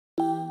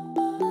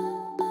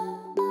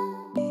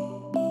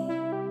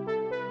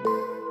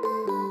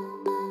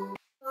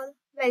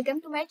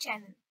welcome to my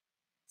channel.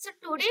 So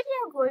today we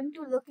are going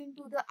to look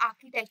into the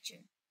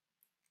architecture.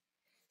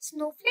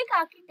 Snowflake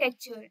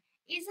architecture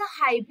is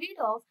a hybrid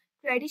of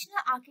traditional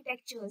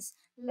architectures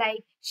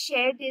like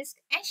shared disk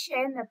and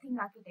shared nothing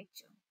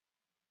architecture.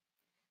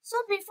 So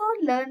before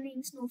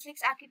learning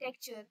Snowflake's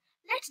architecture,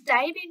 let's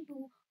dive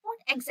into what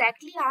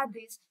exactly are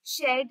these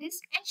shared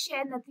disk and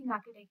shared nothing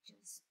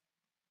architectures.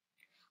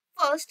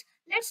 First,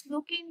 let's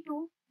look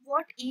into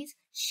what is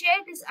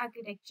shared disk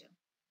architecture.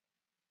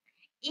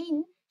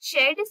 In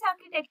shared disk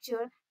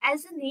architecture,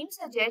 as the name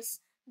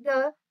suggests,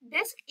 the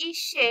disk is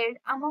shared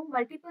among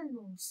multiple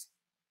nodes.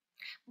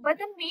 But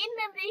the main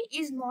memory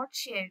is not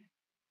shared.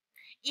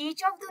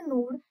 Each of the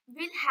node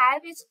will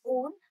have its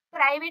own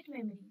private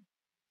memory.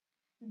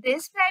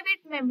 This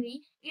private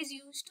memory is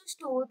used to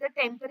store the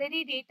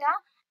temporary data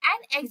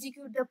and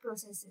execute the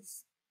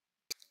processes.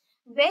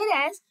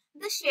 Whereas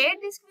the shared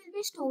disk will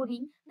be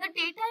storing the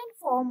data in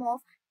form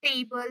of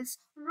tables,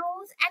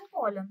 rows and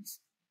columns.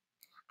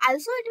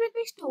 Also, it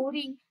will be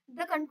storing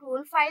the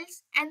control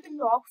files and the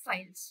log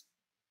files.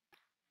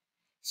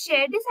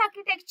 Shared disk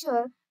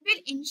architecture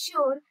will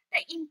ensure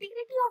the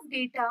integrity of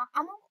data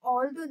among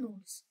all the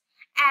nodes,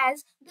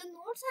 as the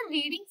nodes are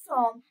reading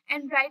from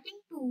and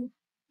writing to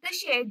the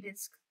shared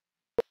disk.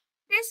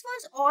 This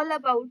was all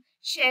about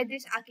shared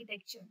disk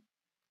architecture.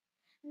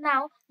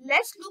 Now,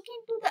 let's look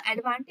into the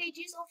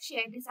advantages of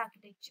shared disk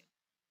architecture.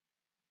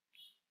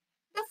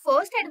 The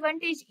first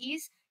advantage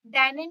is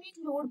dynamic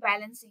load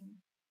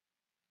balancing.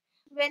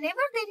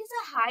 Whenever there is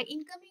a high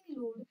incoming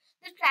load,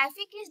 the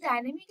traffic is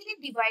dynamically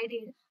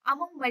divided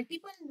among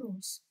multiple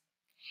nodes,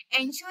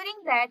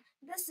 ensuring that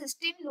the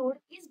system load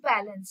is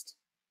balanced.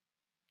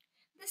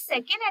 The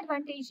second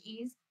advantage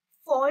is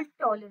fault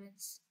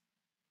tolerance.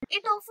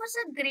 It offers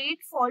a great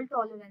fault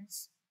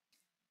tolerance.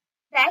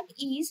 That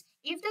is,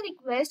 if the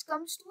request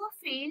comes to a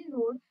failed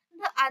node,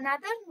 the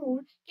another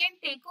node can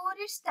take over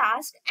its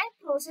task and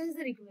process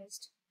the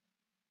request.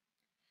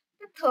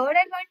 The third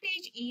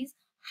advantage is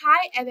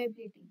high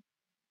availability.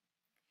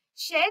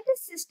 Shared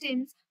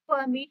systems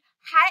permit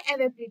high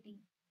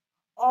availability.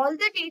 All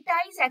the data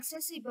is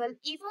accessible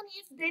even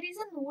if there is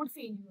a node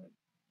failure.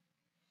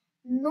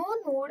 No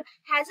node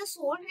has a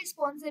sole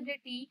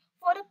responsibility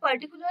for a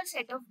particular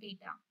set of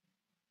data.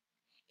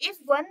 If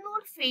one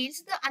node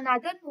fails, the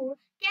another node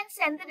can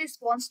send the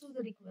response to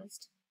the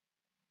request.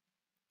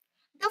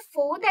 The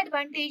fourth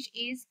advantage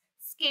is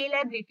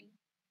scalability.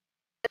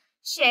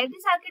 Shared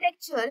disk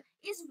architecture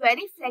is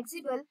very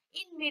flexible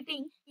in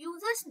meeting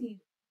users'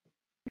 needs.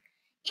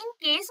 In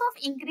case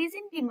of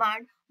increasing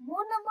demand,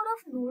 more number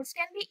of nodes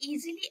can be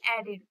easily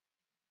added.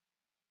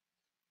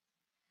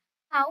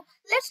 Now,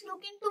 let's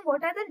look into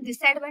what are the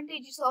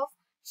disadvantages of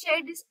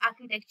shared disk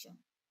architecture.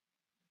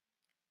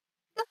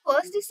 The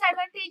first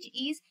disadvantage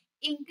is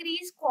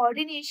increased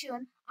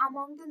coordination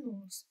among the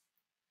nodes.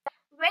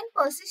 When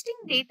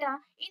persisting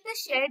data in the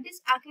shared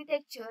disk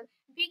architecture,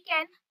 we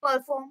can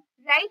perform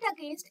write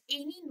against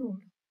any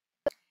node.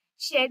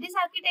 Shared disk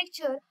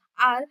architecture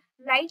are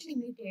write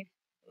limited,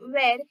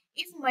 where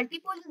if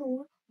multiple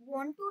nodes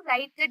want to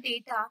write the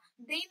data,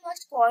 they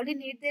must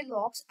coordinate their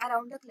logs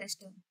around the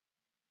cluster.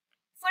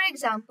 For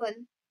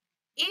example,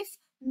 if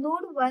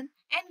node 1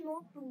 and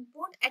node 2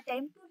 both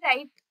attempt to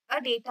write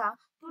a data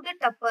to the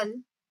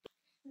tuple,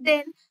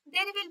 then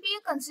there will be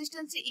a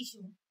consistency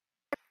issue.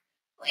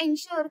 To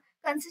ensure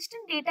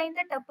consistent data in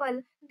the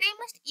tuple, they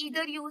must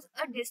either use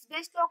a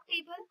disk-based log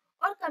table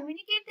or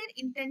communicate their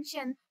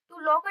intention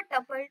to log a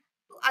tuple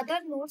to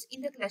other nodes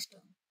in the cluster.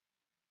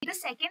 The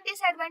second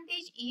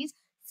disadvantage is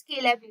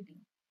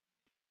scalability.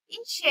 In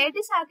shared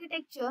disk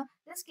architecture,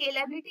 the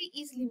scalability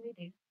is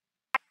limited.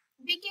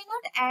 We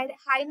cannot add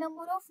high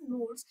number of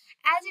nodes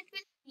as it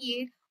will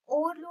create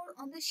overload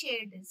on the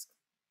shared disk.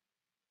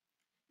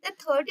 The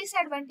third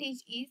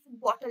disadvantage is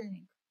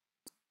bottleneck.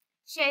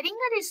 Sharing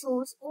a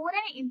resource over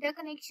an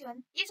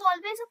interconnection is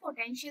always a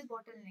potential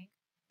bottleneck,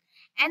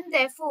 and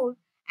therefore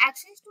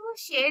access to a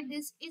shared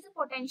disk is a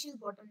potential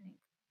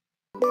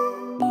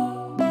bottleneck.